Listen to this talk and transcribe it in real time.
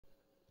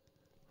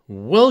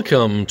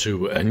Welcome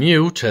to a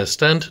new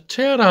test and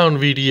teardown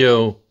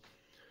video.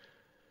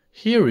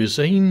 Here is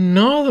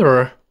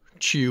another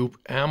tube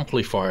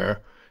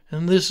amplifier,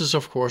 and this is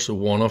of course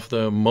one of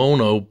the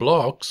mono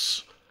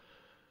blocks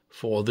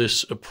for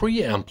this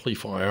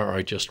preamplifier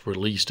I just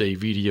released a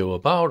video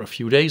about a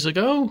few days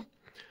ago.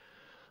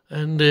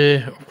 And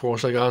of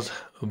course I got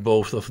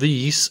both of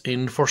these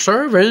in for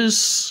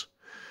service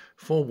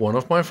for one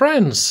of my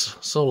friends.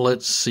 So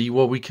let's see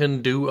what we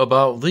can do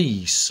about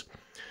these.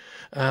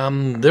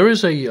 There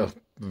is a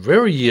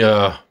very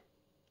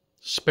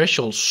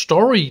special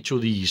story to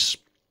these.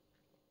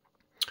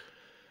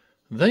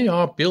 They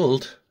are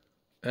built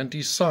and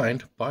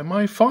designed by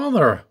my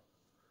father.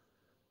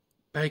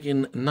 Back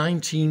in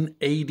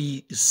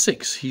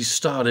 1986 he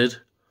started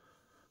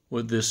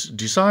with this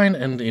design,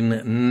 and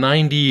in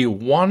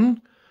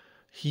 91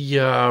 he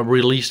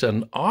released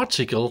an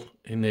article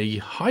in a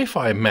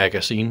hi-fi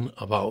magazine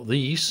about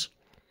these.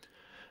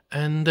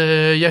 And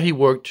he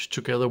worked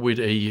together with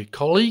a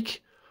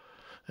colleague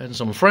and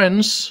some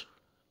friends,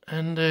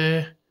 and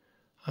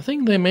I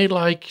think they made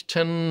like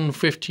 10,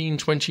 15,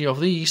 20 of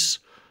these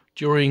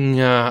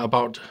during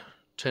about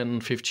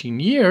 10,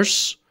 15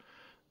 years.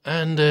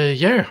 And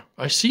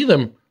I see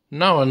them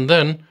now and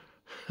then.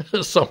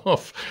 Some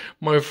of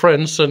my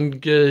friends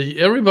and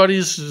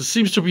everybody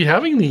seems to be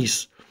having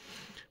these.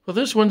 But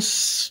this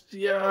one's,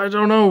 I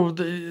don't know,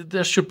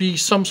 there should be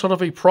some sort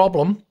of a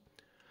problem.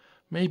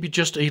 Maybe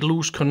just a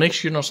loose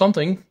connection or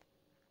something.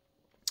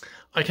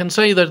 I can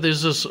say that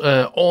this is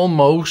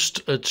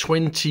almost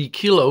 20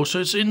 kilos, so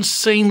it's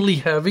insanely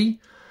heavy.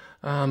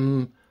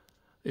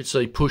 It's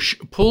a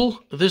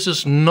push-pull. This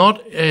is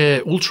not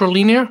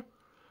ultralinear,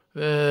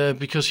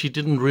 because he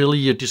didn't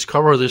really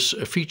discover this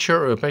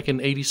feature back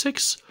in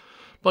 86.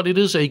 But it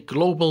is a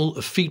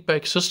global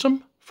feedback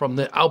system from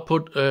the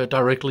output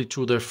directly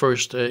to the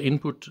first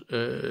input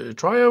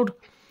triode.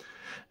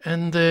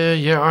 And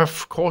I've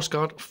of course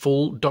got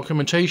full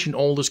documentation,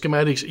 all the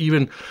schematics,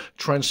 even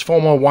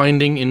transformer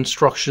winding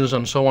instructions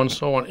and so on and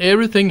so on.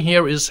 Everything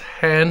here is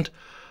hand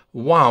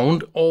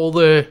wound. All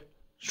the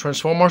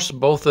transformers,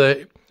 both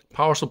the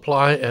power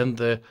supply and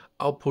the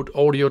output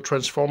audio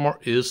transformer,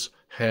 is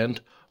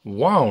hand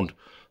wound.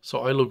 So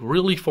I look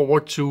really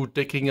forward to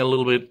digging a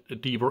little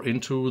bit deeper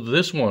into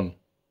this one.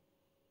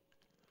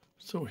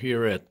 So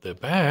here at the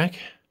back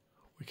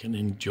we can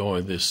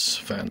enjoy this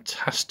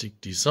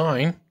fantastic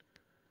design.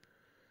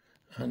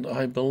 And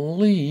I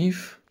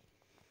believe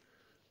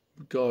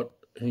we got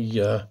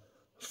a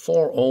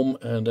 4 ohm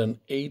and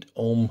an 8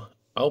 ohm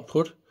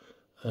output,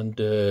 and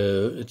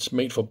it's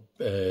made for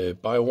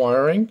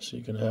bi-wiring, so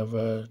you can have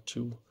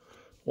 2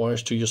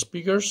 wires to your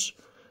speakers.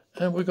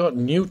 And we got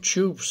new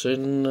tubes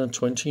in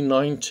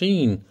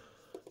 2019,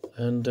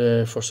 and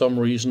for some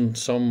reason,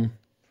 some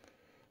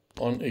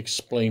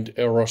unexplained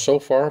error so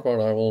far,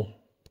 but I will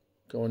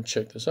go and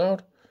check this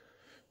out.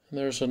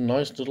 There's a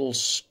nice little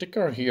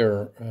sticker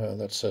here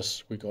that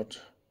says we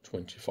got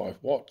 25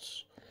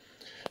 watts.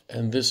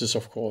 And this is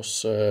of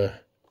course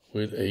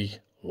with a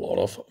lot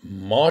of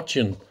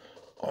margin.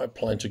 I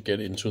plan to get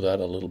into that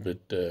a little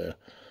bit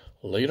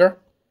later.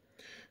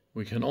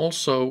 We can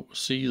also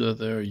see that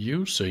they're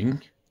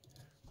using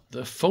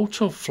the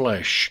photo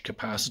flash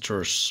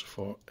capacitors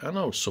for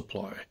anode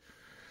supply.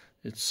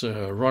 It's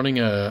running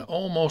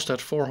almost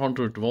at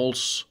 400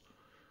 volts.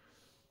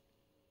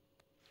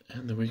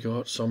 And then we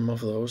got some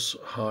of those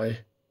high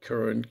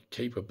current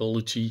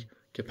capability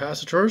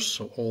capacitors.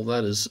 So all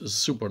that is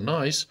super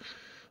nice.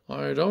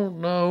 I don't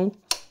know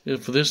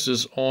if this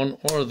is on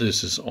or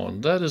this is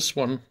on. That is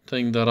one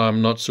thing that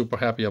I'm not super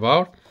happy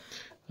about.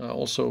 I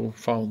also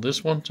found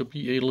this one to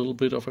be a little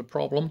bit of a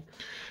problem.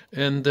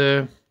 And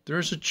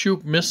there's a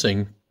tube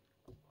missing.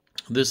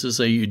 This is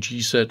a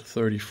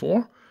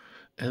GZ34.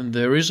 And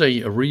there is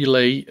a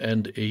relay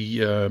and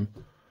a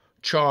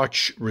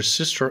charge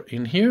resistor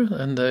in here,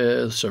 and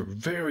there's a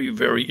very,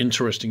 very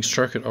interesting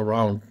circuit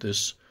around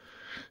this,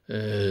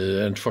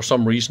 and for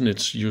some reason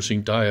it's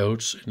using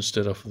diodes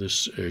instead of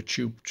this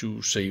tube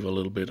to save a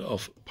little bit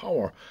of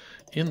power.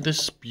 In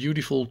this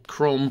beautiful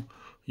chrome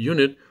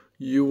unit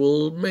you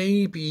will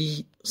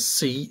maybe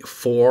see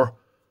 4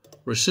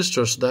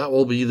 resistors. That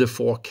will be the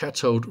 4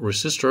 cathode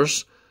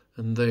resistors,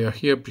 and they are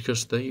here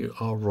because they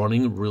are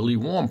running really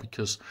warm,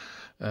 because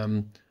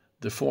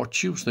the 4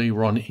 tubes, they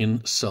run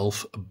in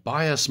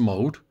self-bias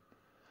mode,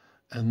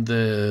 and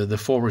the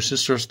 4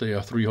 resistors, they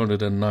are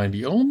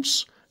 390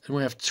 ohms, and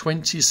we have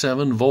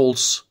 27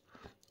 volts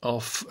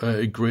of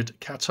grid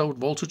cathode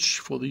voltage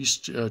for these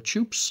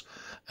tubes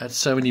at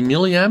 70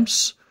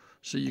 milliamps.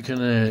 So you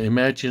can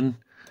imagine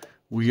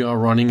we are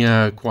running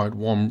quite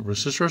warm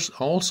resistors.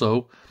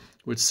 Also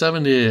with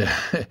 70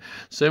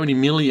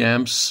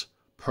 milliamps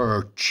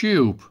per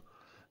tube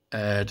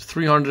at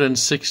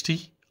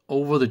 360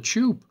 over the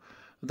tube,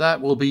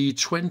 that will be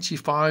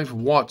 25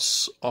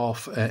 watts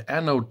of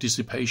anode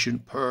dissipation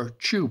per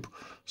tube.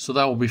 So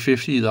that will be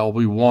 50, that will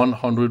be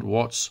 100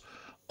 watts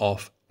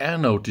of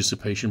anode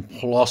dissipation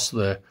plus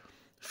the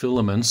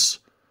filaments.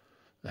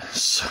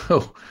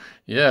 So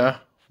yeah,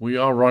 we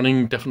are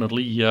running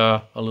definitely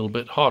a little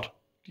bit hot.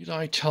 Did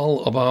I tell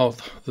about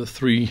the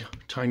 3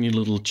 tiny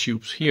little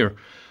tubes here?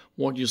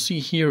 What you see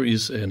here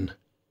is an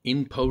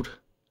input,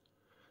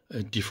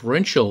 a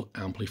differential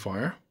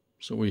amplifier.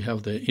 So we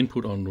have the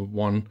input on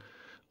one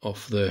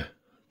of the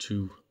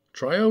 2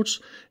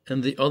 triodes,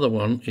 and the other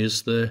one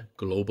is the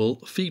global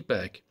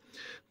feedback.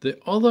 The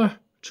other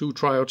 2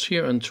 triodes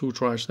here and 2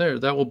 triodes there,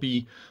 that will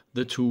be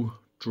the 2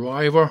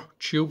 driver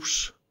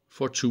tubes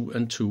for 2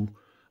 and 2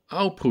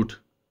 output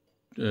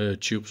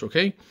tubes,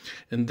 okay?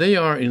 And they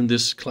are in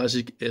this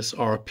classic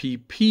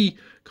SRPP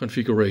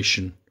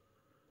configuration.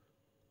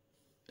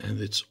 And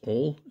it's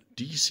all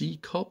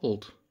DC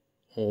coupled.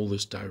 All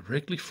this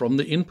directly from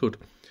the input.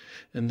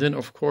 And then,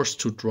 of course,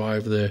 to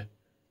drive the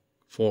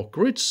 4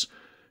 grids,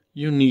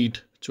 you need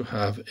to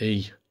have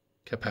a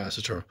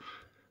capacitor.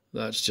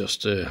 That's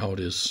just how it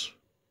is.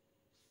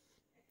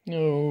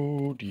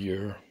 Oh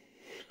dear.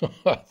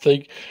 I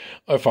think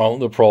I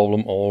found the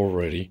problem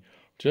already.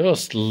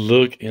 Just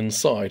look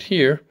inside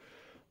here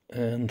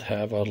and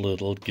have a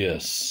little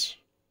guess.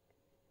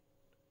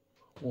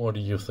 What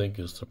do you think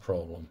is the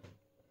problem?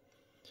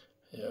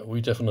 Yeah, we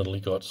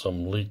definitely got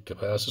some lead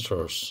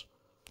capacitors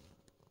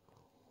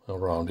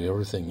around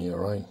everything here,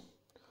 right?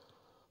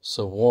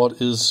 So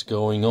what is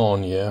going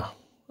on? Yeah,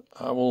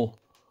 I will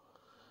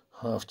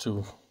have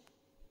to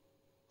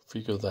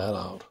figure that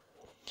out.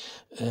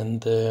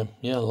 And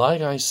yeah, like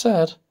I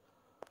said,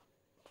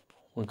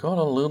 we got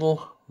a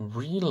little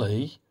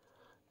relay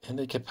and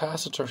a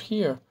capacitor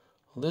here.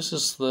 This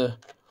is the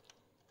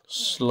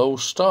slow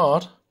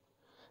start,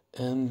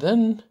 and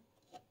then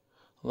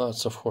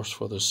that's of course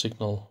for the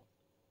signal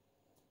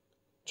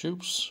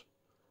tubes.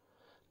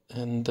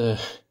 And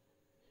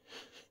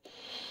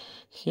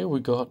here we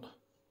got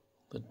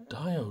the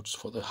diodes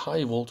for the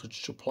high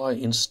voltage supply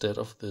instead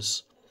of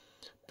this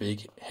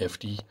big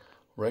hefty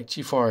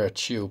rectifier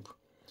tube.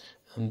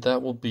 And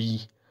that will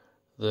be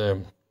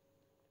the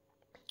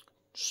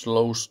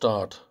slow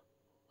start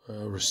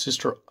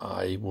resistor,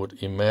 I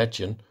would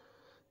imagine.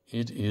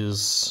 It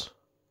is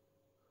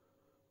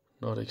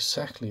not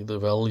exactly the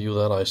value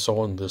that I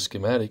saw in the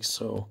schematics,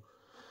 so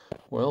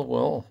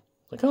well,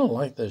 I kind of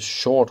like this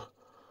short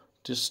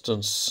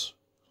distance.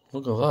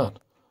 Look at that.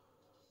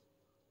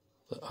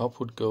 The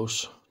output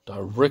goes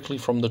directly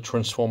from the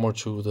transformer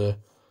to the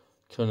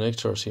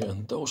connectors here,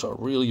 and those are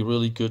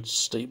really good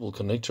stable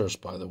connectors,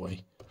 by the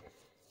way.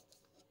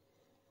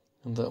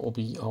 And that will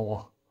be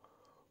our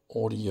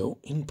audio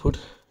input,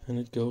 and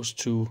it goes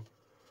to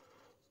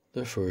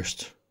the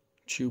first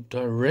tube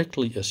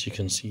directly, as you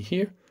can see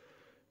here.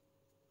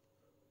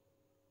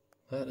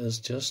 That is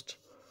just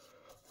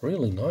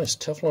really nice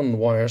Teflon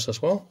wires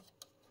as well.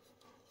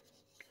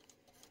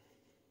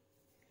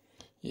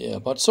 Yeah,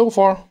 but so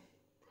far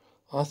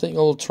I think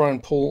I'll try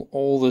and pull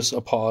all this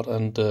apart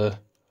and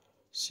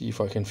see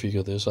if I can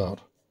figure this out.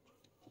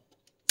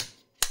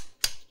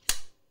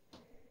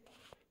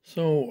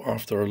 So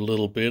after a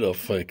little bit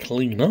of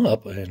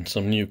cleanup and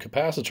some new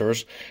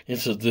capacitors,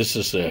 this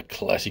is a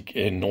classic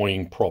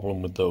annoying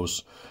problem with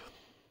those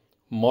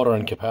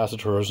modern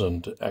capacitors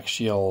and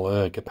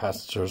axial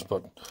capacitors,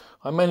 but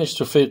I managed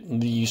to fit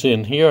these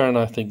in here, and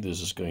I think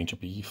this is going to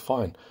be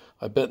fine.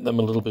 I bent them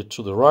a little bit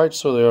to the right,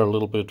 so they're a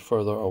little bit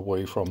further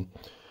away from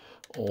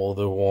all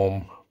the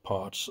warm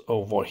parts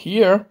over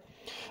here.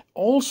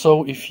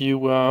 Also, if you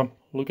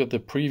look at the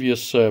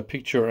previous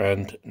picture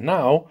and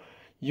now,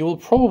 you will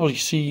probably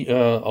see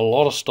a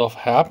lot of stuff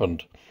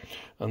happened.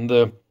 And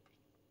the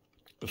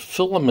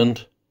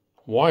filament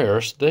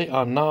wires, they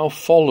are now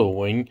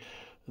following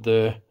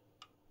the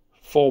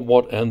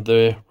forward and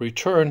the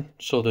return,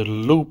 so the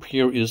loop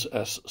here is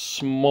as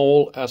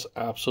small as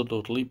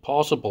absolutely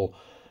possible.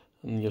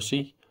 And you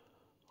see,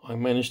 I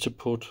managed to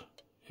put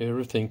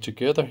everything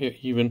together here,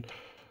 even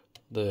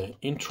the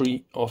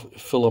entry of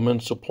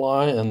filament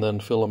supply, and then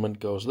filament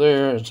goes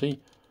there, and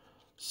see,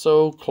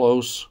 so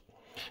close.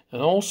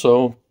 And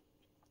also,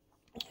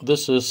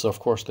 this is of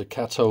course the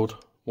cathode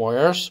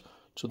wires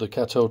to the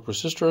cathode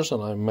resistors,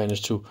 and I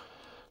managed to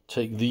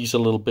take these a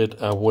little bit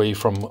away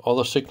from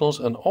other signals.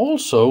 And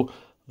also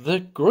the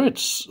grid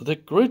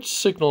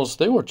signals,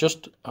 they were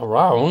just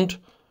around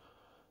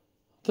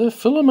the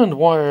filament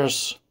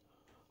wires.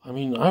 I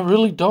mean, I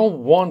really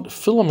don't want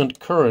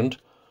filament current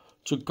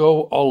to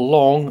go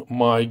along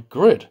my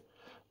grid.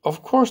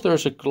 Of course,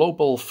 there's a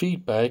global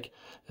feedback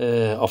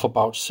of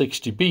about 6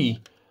 dB,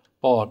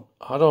 but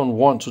I don't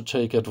want to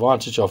take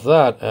advantage of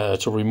that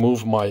to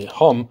remove my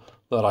hum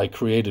that I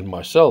created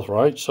myself,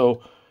 right?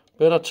 So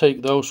better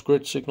take those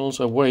grid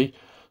signals away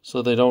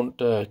so they don't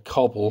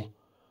couple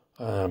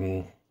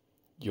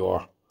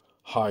your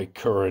high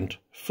current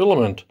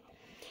filament.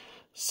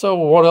 So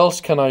what else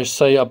can I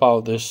say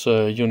about this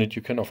unit?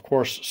 You can of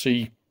course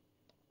see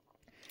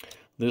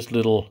this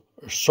little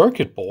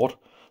circuit board.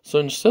 So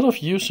instead of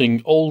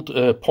using old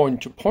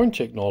point-to-point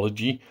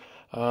technology,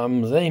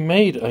 they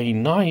made a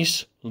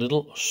nice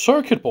little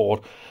circuit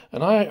board.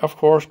 And I of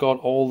course got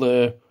all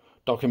the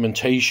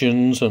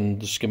documentations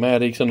and the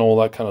schematics and all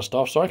that kind of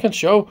stuff. So I can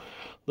show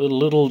the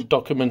little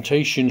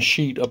documentation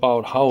sheet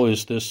about how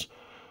is this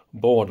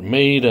board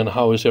made and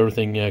how is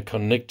everything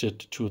connected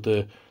to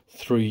the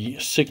 3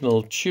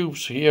 signal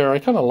tubes here. I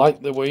kind of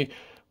like the way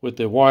with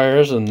the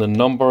wires and the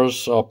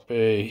numbers up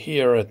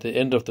here at the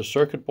end of the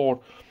circuit board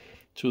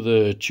to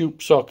the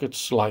tube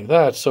sockets like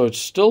that. So it's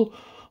still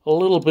a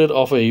little bit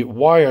of a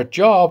wire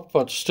job,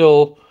 but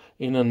still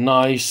in a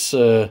nice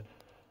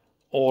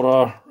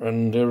order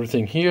and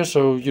everything here,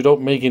 so you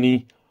don't make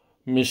any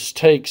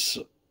mistakes.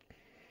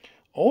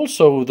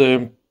 Also,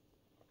 the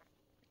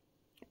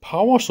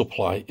power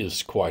supply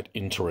is quite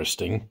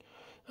interesting.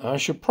 I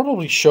should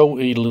probably show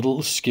a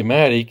little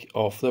schematic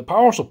of the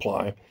power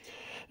supply.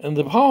 And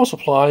the power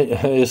supply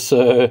is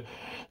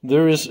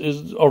there is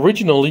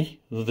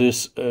originally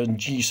this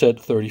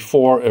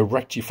GZ34 a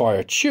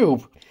rectifier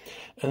tube,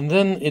 and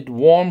then it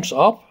warms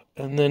up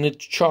and then it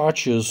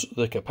charges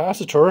the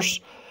capacitors,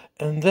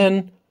 and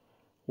then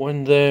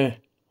when the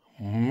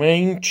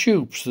main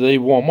tubes they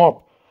warm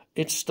up,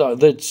 it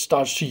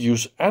starts to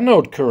use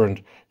anode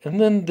current,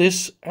 and then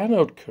this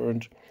anode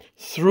current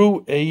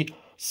through a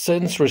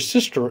sense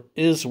resistor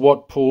is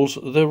what pulls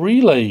the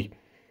relay.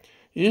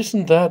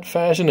 Isn't that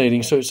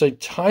fascinating? So it's a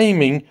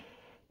timing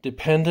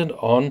dependent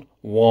on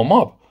warm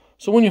up.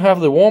 So when you have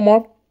the warm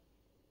up,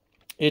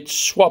 it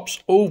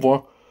swaps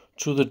over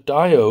to the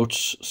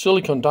diodes,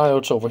 silicon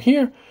diodes over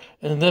here,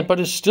 and then but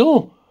it's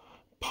still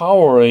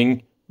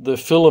powering the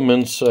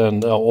filaments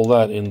and all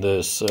that in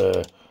this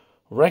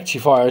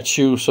rectifier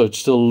tube, so it's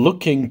still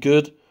looking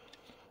good.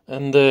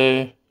 And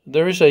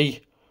there is a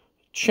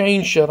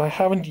change that I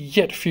haven't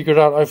yet figured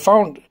out. I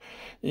found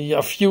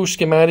a few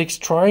schematics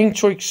trying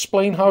to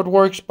explain how it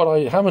works, but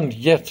I haven't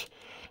yet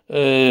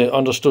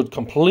understood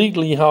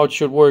completely how it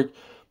should work.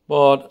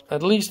 But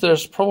at least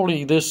there's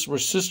probably this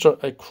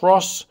resistor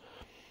across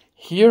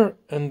here,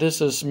 and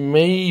this is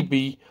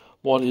maybe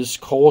what is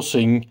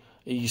causing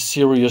a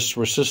serious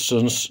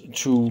resistance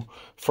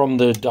from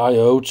the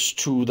diodes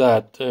to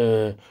that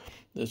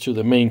to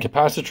the main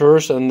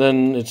capacitors, and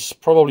then it's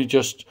probably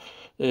just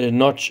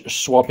not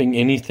swapping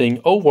anything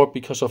over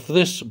because of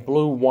this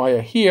blue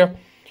wire here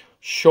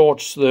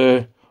shorts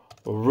the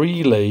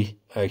relay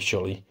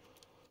actually.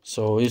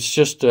 So it's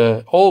just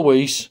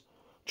always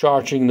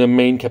charging the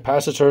main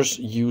capacitors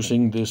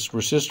using this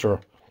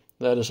resistor.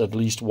 That is at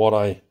least what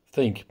I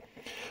think.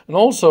 And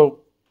also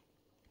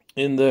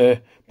in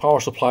the power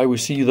supply we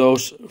see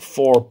those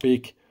 4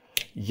 big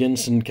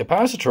Jensen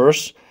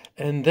capacitors,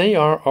 and they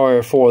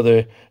are for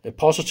the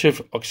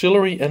positive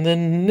auxiliary and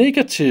then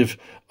negative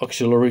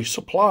auxiliary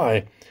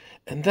supply.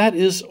 And that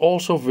is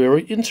also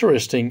very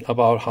interesting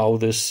about how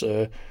this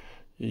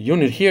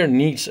unit here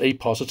needs a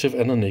positive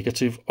and a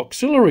negative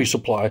auxiliary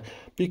supply,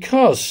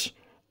 because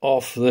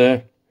of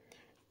the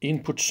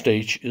input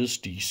stage is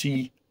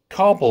DC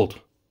coupled.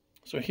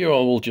 So here I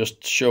will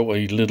just show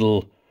a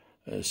little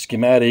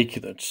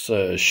schematic that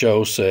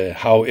shows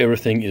how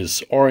everything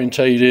is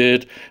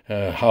orientated,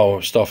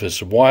 how stuff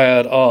is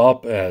wired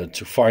up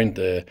to find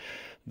the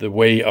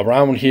way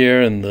around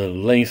here and the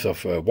length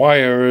of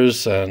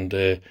wires and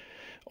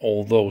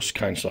all those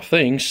kinds of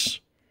things.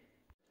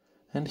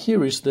 And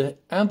here is the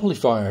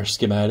amplifier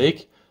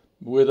schematic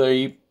with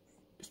a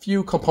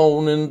few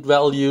component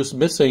values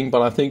missing,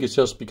 but I think it's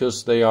just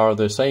because they are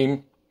the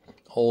same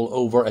all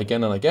over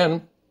again and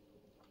again.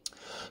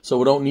 So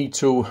we don't need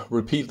to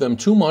repeat them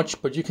too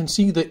much, but you can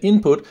see the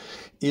input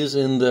is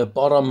in the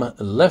bottom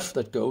left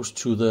that goes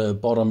to the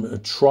bottom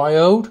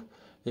triode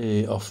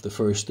of the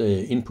first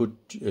input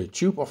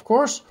tube, of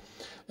course.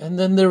 And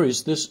then there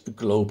is this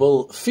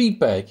global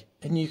feedback.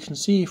 And you can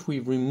see if we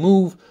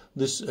remove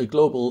this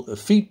global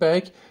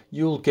feedback,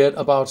 you'll get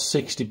about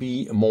 6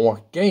 dB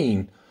more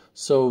gain.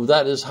 So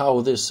that is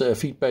how this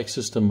feedback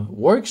system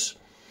works.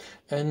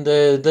 And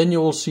then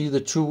you will see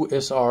the 2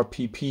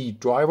 SRPP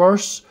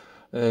drivers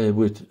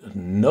with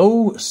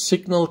no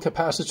signal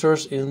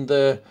capacitors in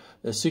the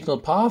signal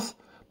path,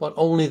 but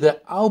only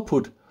the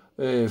output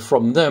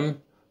from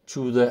them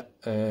to the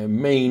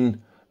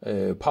main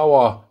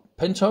power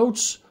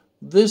pentodes.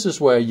 This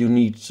is where you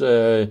need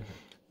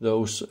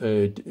those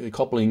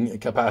coupling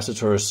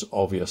capacitors,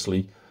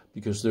 obviously,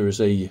 because there is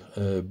a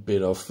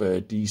bit of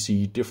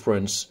DC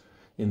difference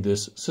in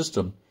this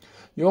system.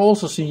 You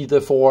also see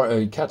the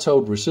 4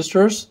 cathode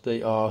resistors.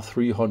 They are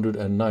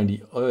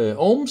 390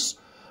 ohms,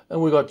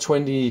 and we got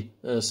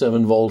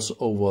 27 volts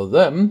over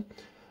them.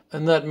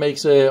 And that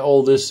makes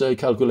all this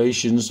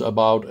calculations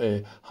about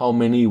how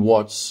many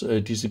watts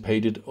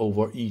dissipated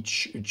over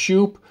each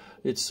tube.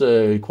 It's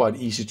quite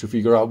easy to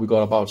figure out. We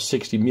got about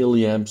 60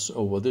 milliamps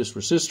over this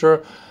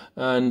resistor,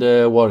 and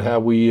what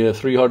have we?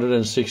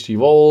 360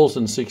 volts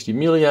and 60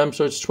 milliamps.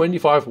 So it's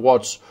 25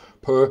 watts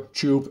per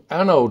tube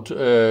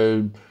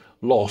anode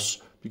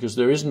loss, because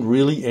there isn't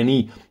really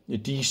any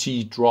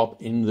DC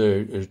drop in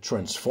the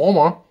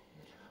transformer.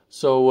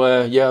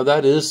 So yeah,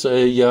 that is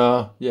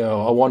a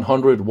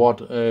 100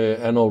 watt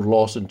anode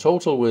loss in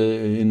total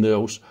in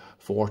those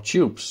 4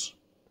 tubes.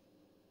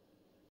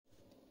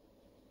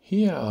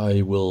 Here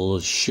I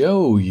will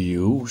show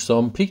you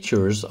some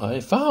pictures I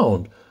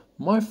found.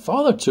 My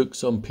father took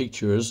some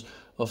pictures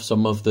of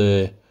some of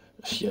the,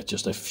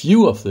 just a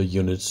few of the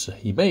units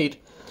he made,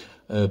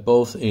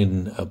 both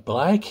in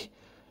black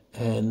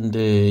and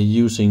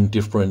using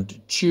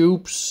different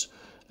tubes,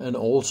 and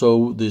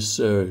also this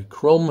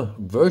chrome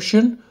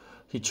version.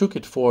 He took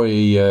it for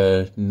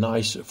a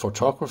nice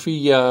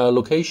photography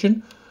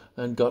location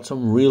and got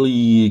some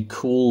really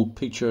cool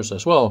pictures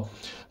as well.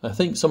 I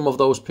think some of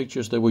those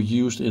pictures, they were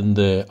used in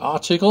the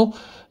article,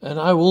 and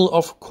I will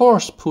of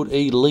course put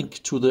a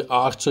link to the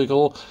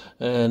article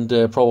and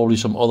probably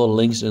some other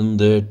links in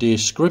the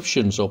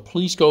description, so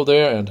please go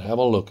there and have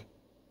a look.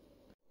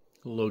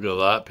 Look at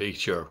that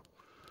picture.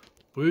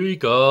 We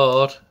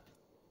got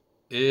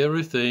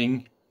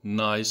everything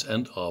nice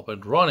and up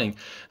and running,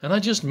 and I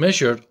just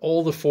measured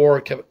all the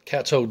 4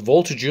 cathode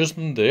voltages,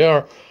 and they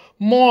are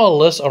more or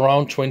less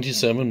around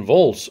 27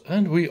 volts,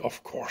 and we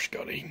of course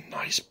got a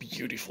nice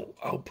beautiful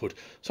output.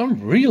 So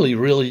I'm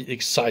really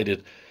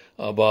excited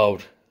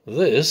about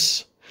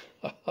this.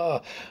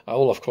 I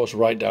will of course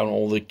write down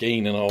all the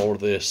gain and all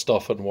the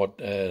stuff and what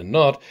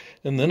not,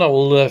 and then I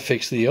will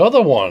fix the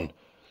other one,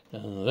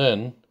 and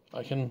then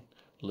I can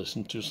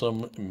listen to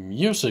some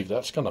music.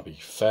 That's gonna be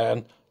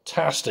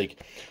fantastic.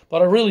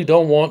 But I really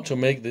don't want to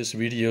make this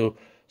video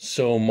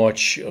so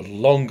much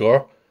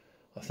longer.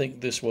 I think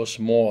this was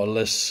more or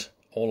less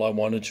all I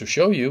wanted to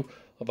show you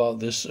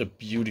about this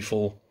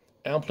beautiful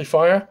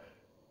amplifier.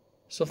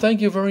 So thank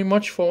you very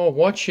much for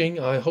watching.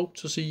 I hope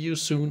to see you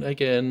soon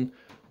again.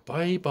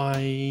 Bye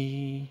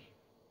bye.